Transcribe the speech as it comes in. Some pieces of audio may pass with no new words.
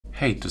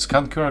Hey, to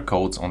scan QR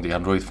codes on the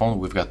Android phone,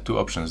 we've got two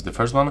options. The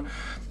first one,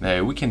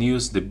 we can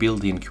use the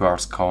built-in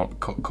QR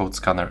code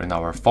scanner in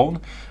our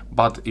phone,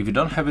 but if you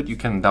don't have it, you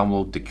can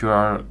download the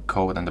QR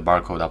code and the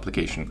barcode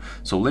application.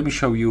 So let me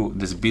show you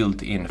this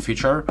built-in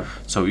feature.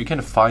 So you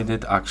can find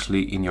it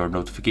actually in your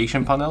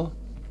notification panel,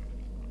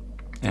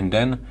 and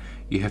then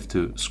you have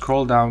to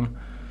scroll down,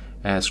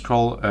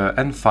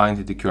 and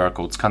find the QR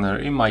code scanner.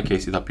 In my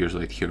case, it appears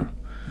right here.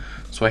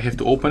 So I have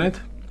to open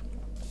it.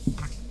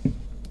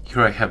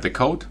 Here I have the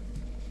code,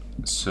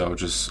 so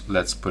just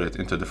let's put it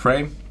into the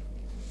frame,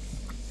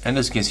 and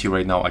as you can see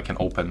right now I can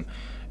open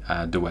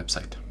the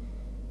website.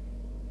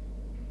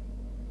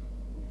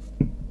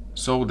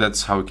 So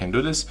that's how we can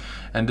do this.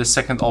 And the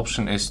second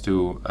option is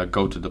to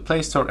go to the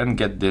Play Store and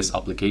get this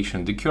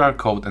application, the QR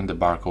code and the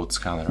barcode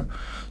scanner.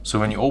 So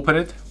when you open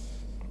it,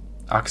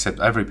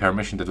 accept every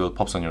permission that will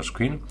pop on your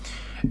screen,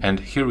 and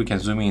here we can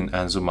zoom in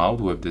and zoom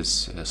out with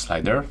this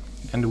slider,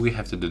 and we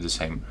have to do the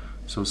same.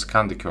 So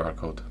scan the QR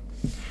code.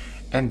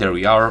 And there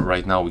we are.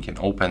 Right now we can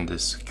open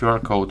this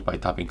QR code by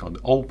tapping on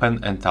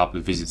open and tap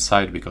visit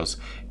site, because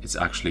it's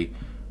actually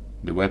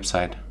the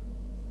website.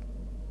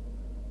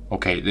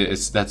 Okay,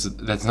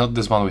 that's not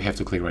this one. We have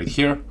to click right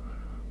here.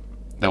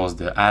 That was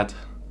the ad,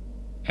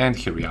 and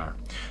here we are.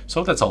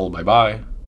 So that's all. Bye bye.